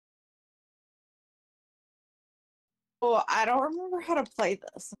I don't remember how to play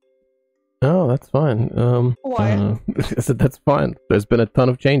this. Oh, that's fine. What? I said that's fine. There's been a ton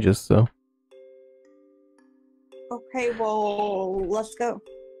of changes, so. Okay, well, let's go.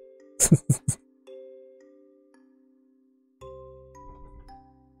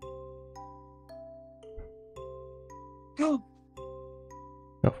 Go.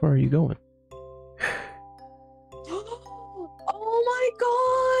 How far are you going? Oh my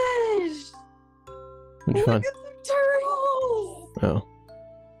gosh! What'd you Look find? at the turtles! Oh.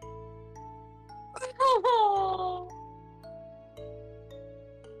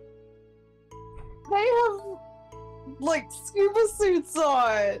 They have like scuba suits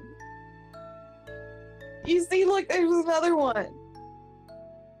on. You see, look, there's another one.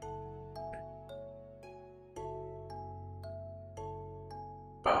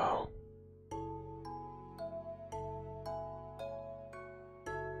 Oh.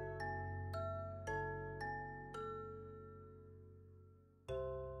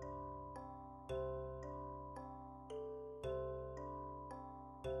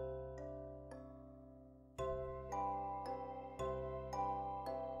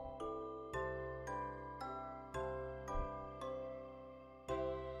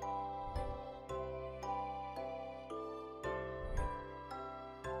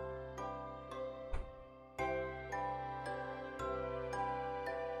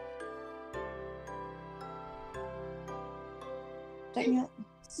 Dang it.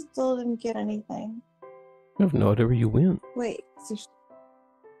 Still didn't get anything. I have no idea where you went. Wait.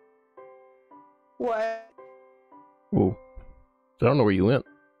 What? Whoa. I don't know where you went.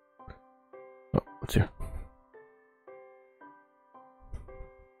 Oh, what's here?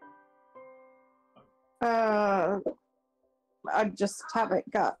 I just haven't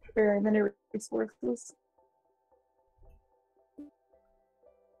got very many resources.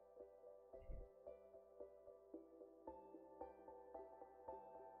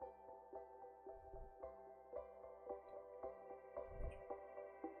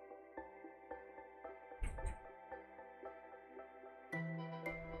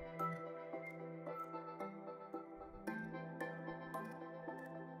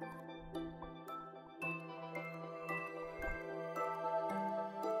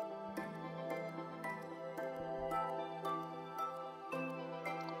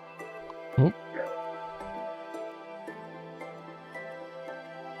 Oh.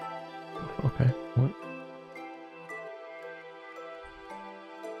 Okay. What?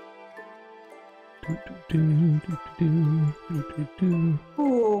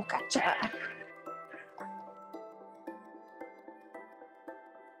 Ooh, gotcha.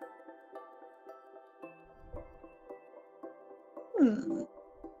 Hmm.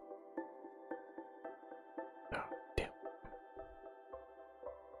 Oh, damn.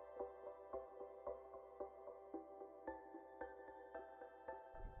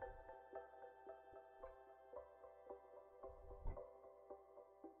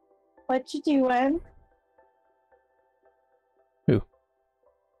 What you doing? Who?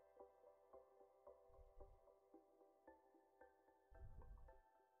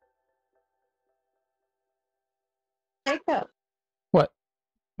 Wake up. What?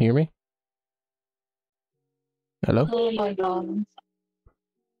 You hear me? Hello? Oh my god.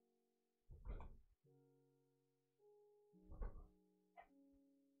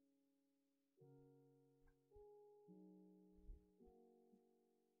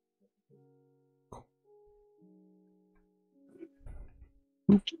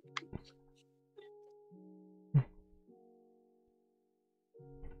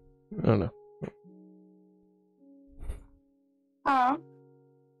 I don't know. Huh?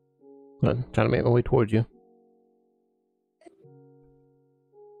 I'm trying to make my way towards you.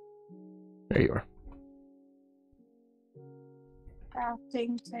 There you are.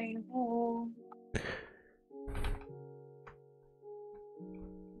 Crafting table.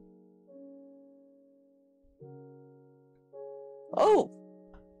 Oh!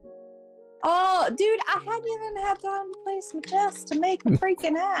 Oh, dude, I hadn't even had time to place my chest to make a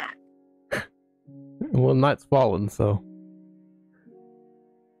freaking axe. Well, night's fallen, so.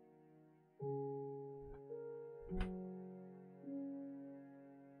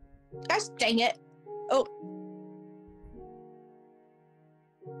 Gosh dang it. Oh.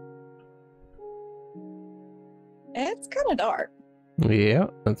 It's kind of dark. Yeah,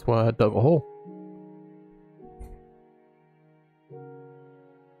 that's why I dug a hole.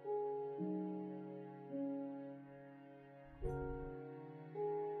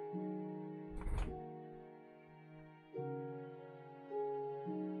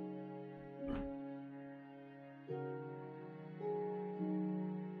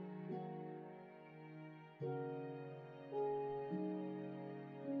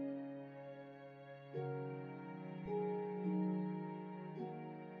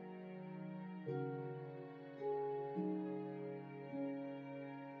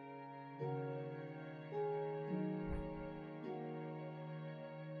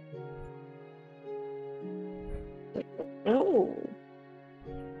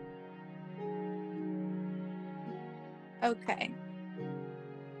 Okay.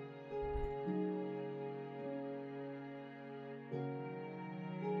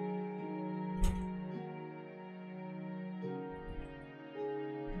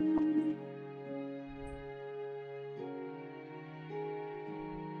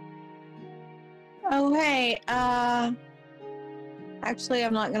 Oh, hey, actually,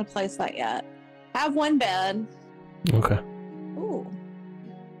 I'm not gonna place that yet. I have one bed. Okay. Ooh.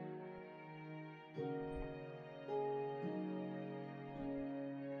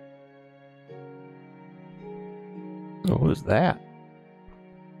 Oh, what is that?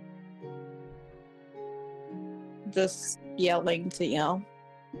 Just yelling to yell.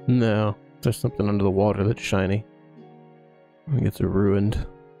 No, there's something under the water that's shiny. I think it's a ruined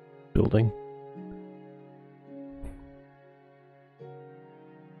building.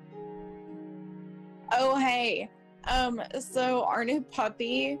 Oh, hey. So our new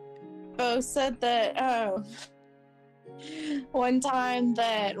puppy, Bo said that, one time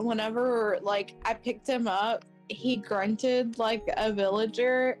that whenever, like, I picked him up, he grunted like a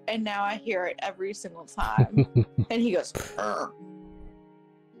villager, and now I hear it every single time. And he goes, "Urgh."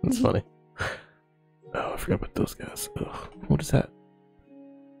 That's funny. Oh, I forgot about those guys. Ugh, what is that?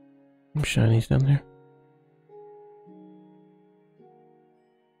 Some shinies down there.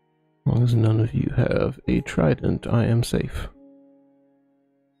 As long as none of you have a trident, I am safe.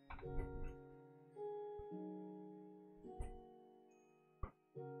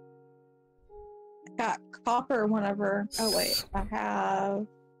 Got copper whenever. Oh, wait. I have.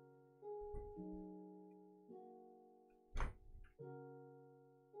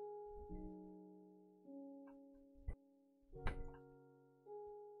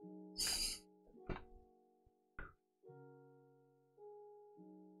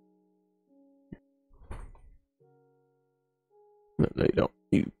 No, no, you don't.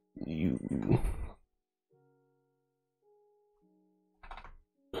 You.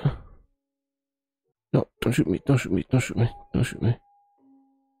 No, don't shoot me, don't shoot me, don't shoot me, don't shoot me.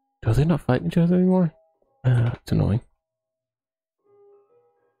 Are they not fighting each other anymore? It's annoying.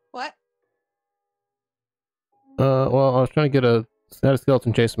 What? Well, I was trying to get I had a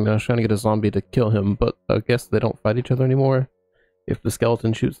skeleton chasing me. I was trying to get a zombie to kill him, but I guess they don't fight each other anymore. If the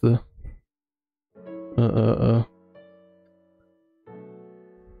skeleton shoots the...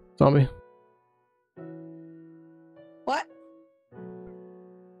 Zombie? What?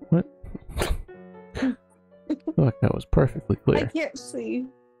 What? I feel like that was perfectly I clear. can't see.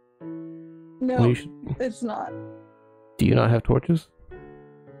 Well, No, you should... it's not. Do you not have torches?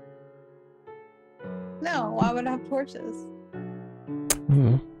 No, why would I have torches?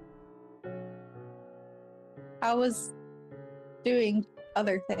 Hmm. I was doing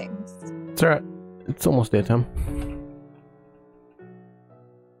other things. It's alright. It's almost daytime.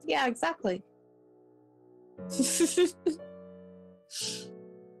 Yeah, exactly.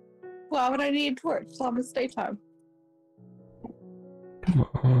 Why would I need a torch? It's almost daytime. Come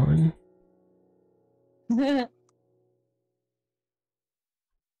on. I have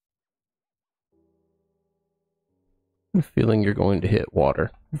a feeling you're going to hit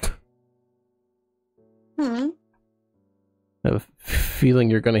water. Hmm. I have a feeling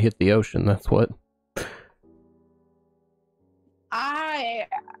you're going to hit the ocean, that's what.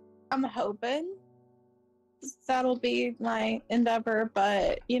 I'm hoping that'll be my endeavor,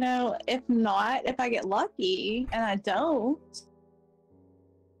 but you know, if not, if I get lucky and I don't,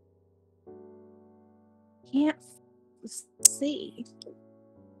 can't see.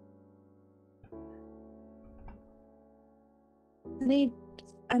 I need.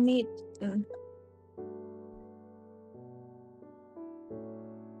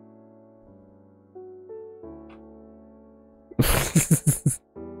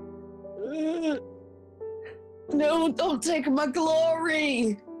 No, don't take my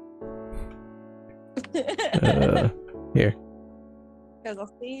glory. Here. Because I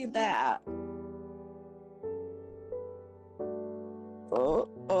see that.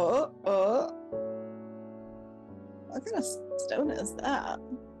 What kind of stone is that?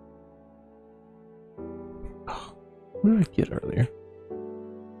 What did I get earlier?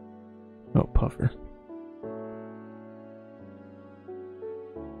 Oh, puffer.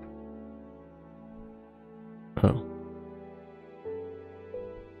 Oh.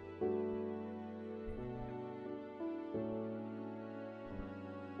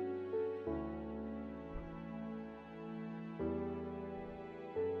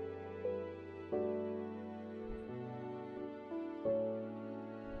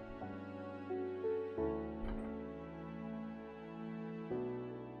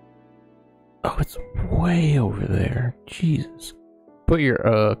 Oh, it's way over there. Jesus. Put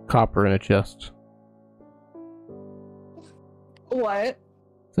your copper in a chest. What?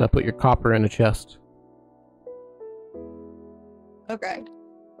 So I put your copper in a chest. Okay.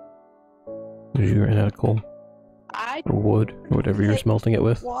 Because you ran out of coal. Or wood, or whatever you're smelting it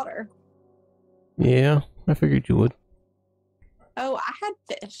with. Water. Yeah, I figured you would. Oh, I had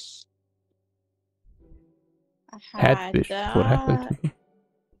fish. I Had fish. that. What happened to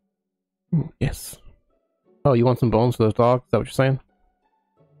them? Yes. Oh, you want some bones for those dogs? Is that what you're saying?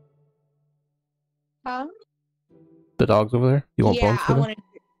 Huh? The dogs over there? You want bones for them?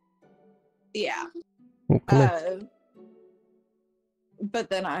 Yeah. Well, come here. But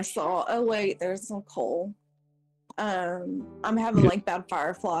then I saw, oh wait, there's some coal. I'm having like bad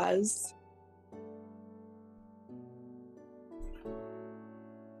fireflies.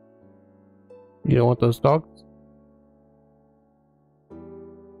 You don't want those dogs?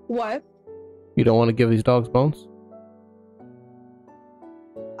 What? You don't want to give these dogs bones?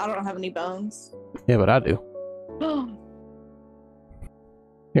 I don't have any bones. Yeah, but I do.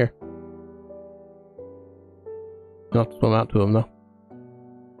 Here. You don't have to swim out to them, though.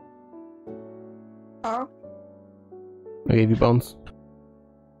 Huh? I gave you bones.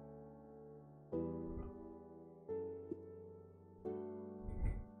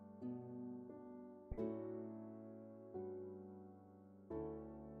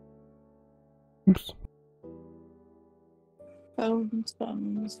 Oops. Bones.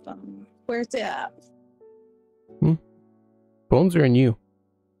 Where's it at? Bones are in you.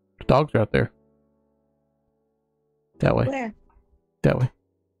 The dogs are out there. That way. Where? That way.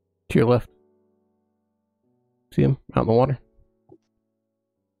 To your left. See him out in the water?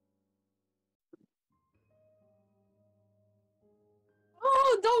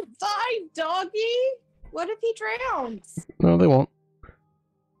 Oh, don't die, doggy! What if he drowns? No, they won't.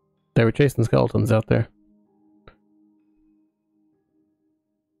 They were chasing skeletons out there.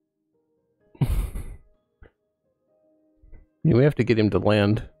 We have to get him to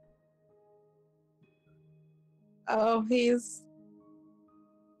land. Oh, he Oh,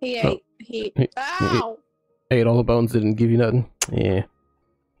 ate. Ow! He ate all the bones, didn't give you nothing. Yeah.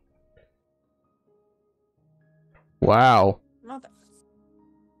 Wow. Mother.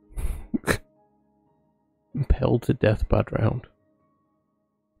 Impaled to death by drowned.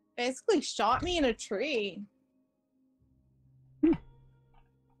 Basically shot me in a tree.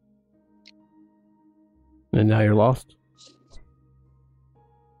 And now you're lost?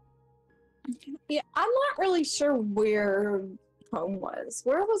 Yeah, I'm not really sure where home was.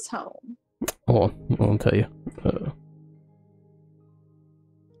 Where was home? Hold on, I'll tell you.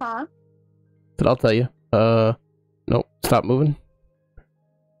 Huh? But I'll tell you. Nope, stop moving.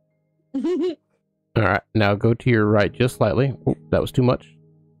 Alright, now go to your right just slightly. Oh, that was too much.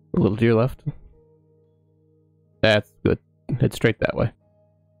 A little to your left. That's good. Head straight that way.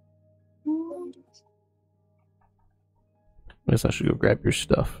 I guess I should go grab your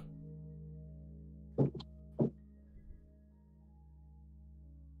stuff.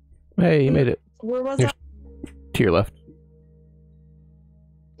 Hey, you made it. Where was Here, I? to your left.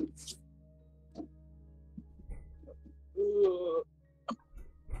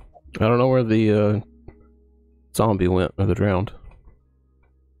 I don't know where the zombie went, or the drowned.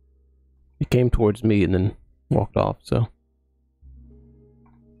 He came towards me and then walked off, so.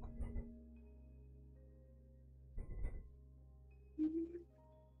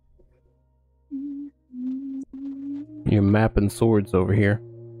 Your map and swords over here.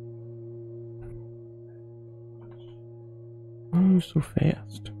 Oh, so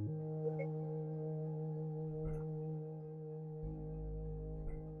fast.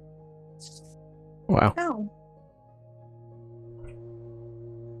 Wow. Oh.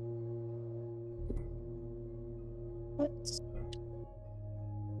 What?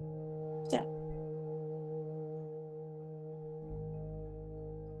 Yeah.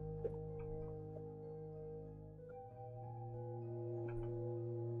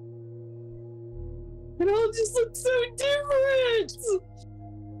 It all just looks so different.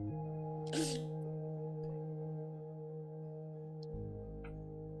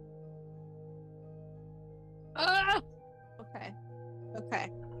 Ah! Okay. Okay.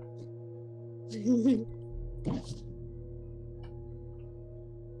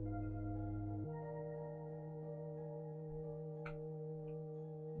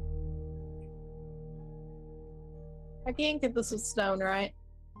 I can't get this with stone, right?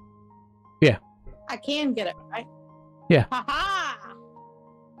 Yeah. I can get it, right? Yeah. Ha-ha!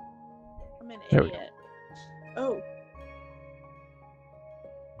 I'm an There we idiot. Oh.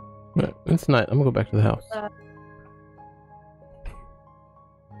 Right, it's night. I'm gonna go back to the house.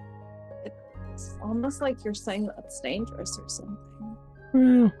 It's almost like you're saying that's dangerous or something.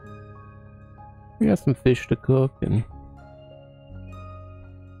 Well, we got some fish to cook and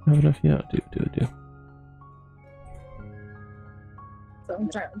Have enough? Yeah, do.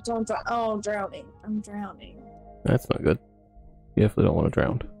 Don't drown. Oh, drowning. I'm drowning. That's not good. You definitely don't want to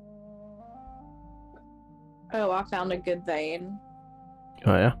drown. Oh, I found a good vein.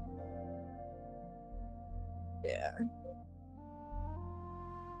 Oh, yeah? Yeah.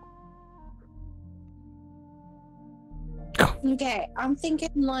 Okay, I'm thinking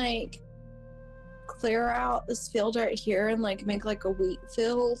like clear out this field right here and like make like a wheat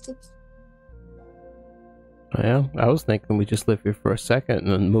field. Oh, yeah? I was thinking we just live here for a second and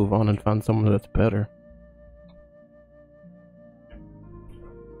then move on and find someone that's better.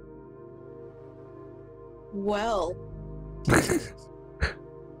 Well.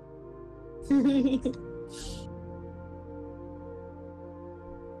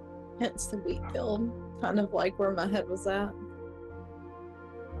 Hence the wheat field. Kind of like where my head was at.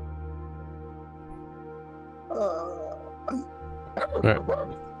 Alright.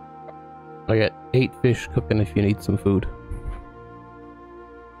 I got 8 fish cooking if you need some food.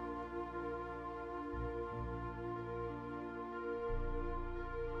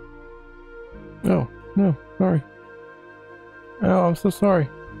 Oh, no, sorry. Oh, I'm so sorry.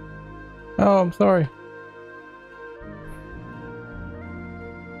 Oh, I'm sorry.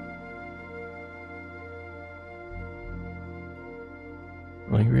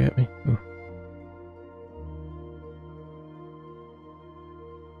 Angry at me? Oh.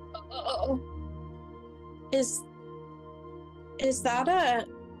 Is that a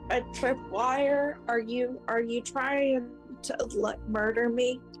tripwire? Are you trying to like murder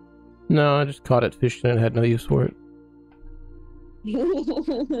me? No, I just caught it fishing and had no use for it.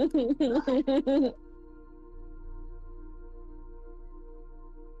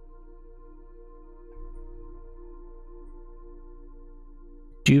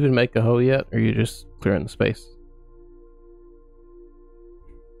 Did you even make a hoe yet, or are you just clearing the space?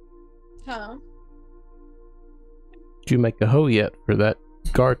 Huh? Did you make a hoe yet for that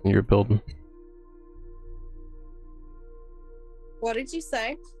garden you're building? What did you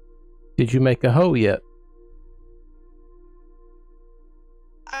say? Did you make a hoe yet?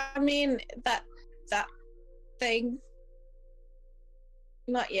 I mean that thing.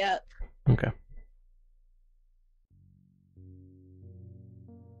 Not yet. Okay.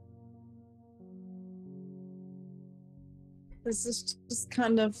 This is just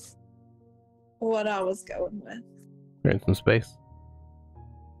kind of what I was going with. Clearing some space.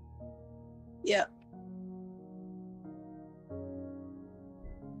 Yep.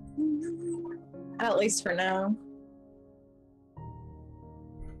 At least for now.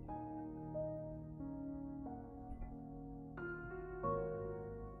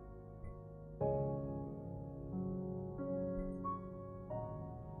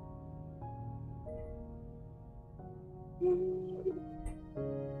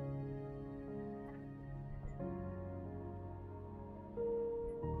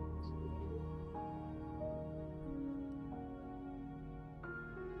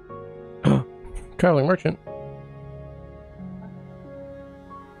 Traveling merchant.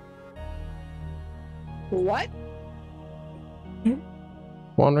 What?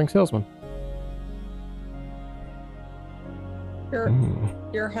 Wandering salesman.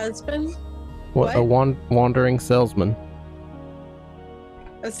 Your husband? What? A wandering salesman.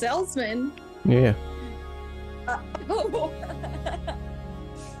 A salesman? Yeah. Oh.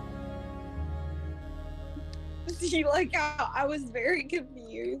 See, like I was very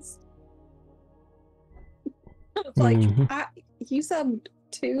confused. I was like, you sound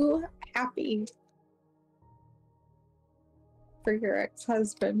too happy for your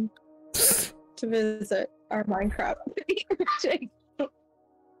ex-husband to visit our Minecraft. Get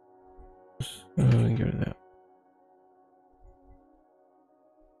rid of that.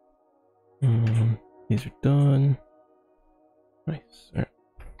 These are done. Nice. All right.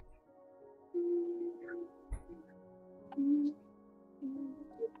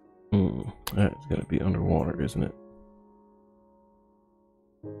 That's gonna be underwater, isn't it?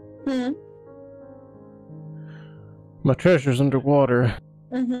 My treasure's underwater.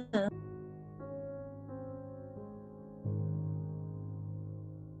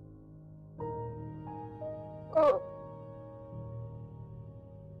 Oh.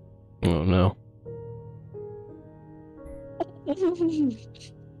 Oh no.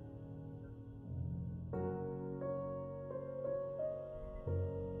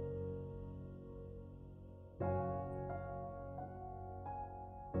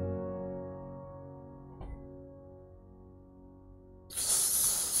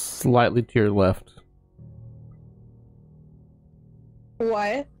 Slightly to your left.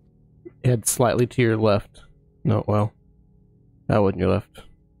 What? Head slightly to your left. No, well, that wasn't your left.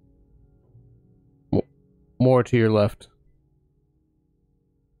 More to your left.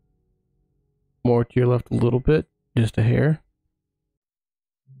 More to your left a little bit. Just a hair.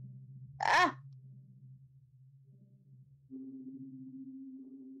 Ah!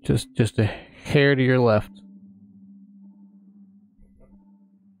 Just a hair to your left.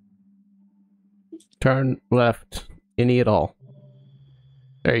 Turn left. Any at all.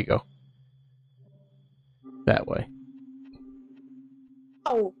 There you go. That way.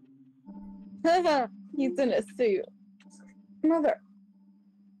 Oh. He's in a suit. Mother.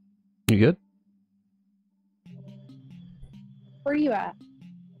 You good? Where are you at?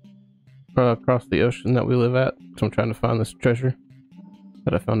 Across the ocean that we live at. So I'm trying to find this treasure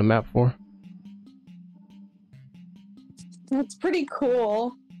that I found a map for. That's pretty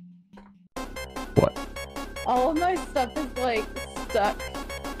cool. What? All of my stuff is like stuck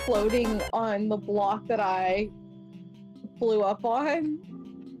floating on the block that I blew up on.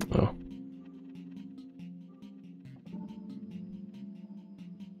 Oh.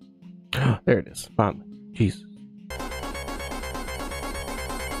 There it is. Finally. Jesus.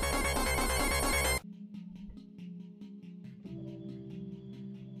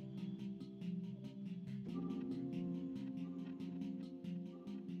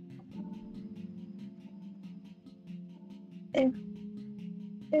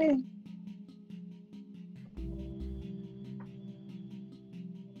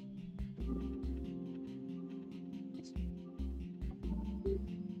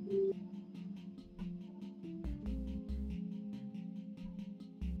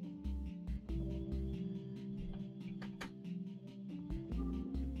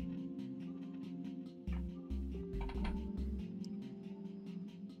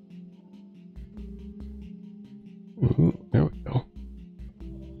 There we go.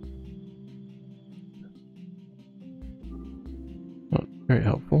 Not very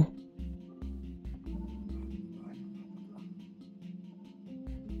helpful.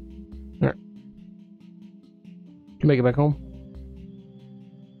 Alright. Can you make it back home?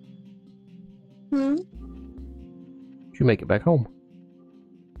 Hmm? Did you make it back home?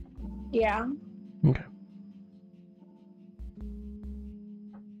 Yeah. Okay.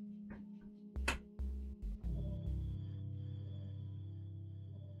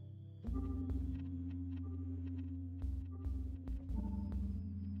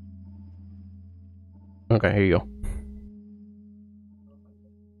 Okay, here you go.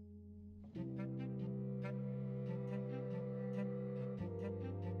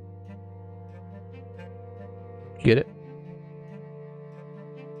 Get it?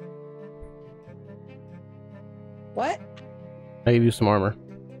 What? I gave you some armor.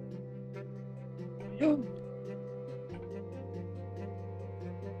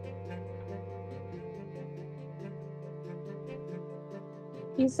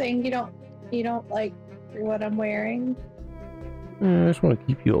 You saying you don't like what I'm wearing? I just want to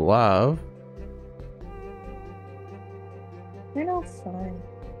keep you alive. You're not fine.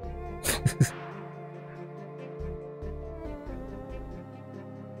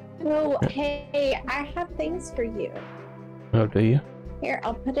 Well, hey, I have things for you. Oh, do you? Here,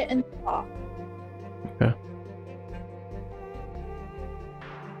 I'll put it in the box. Okay.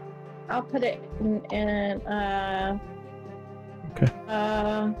 I'll put it in Okay.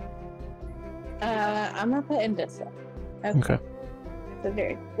 I'm gonna put in this one. Okay. So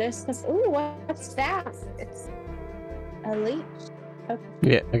there, this is, ooh, what's that? It's a leech. Okay.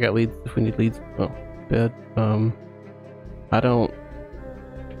 Yeah, I got leads if we need leads. Oh, bed.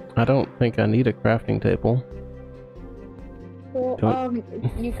 I don't think I need a crafting table. Well,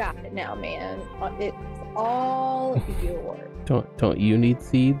 you got it now, man. It's all yours. Don't you need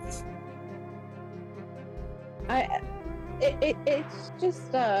seeds? It's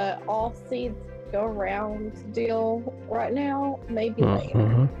just all seeds go around deal right now. Maybe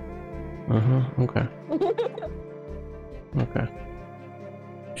later. Okay. Okay.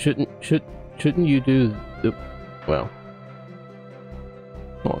 Shouldn't you do the, well,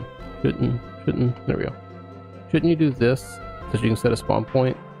 hold on. Shouldn't, there we go. Shouldn't you do this so you can set a spawn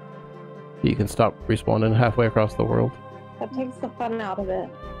point? You can stop respawning halfway across the world. That takes the fun out of it.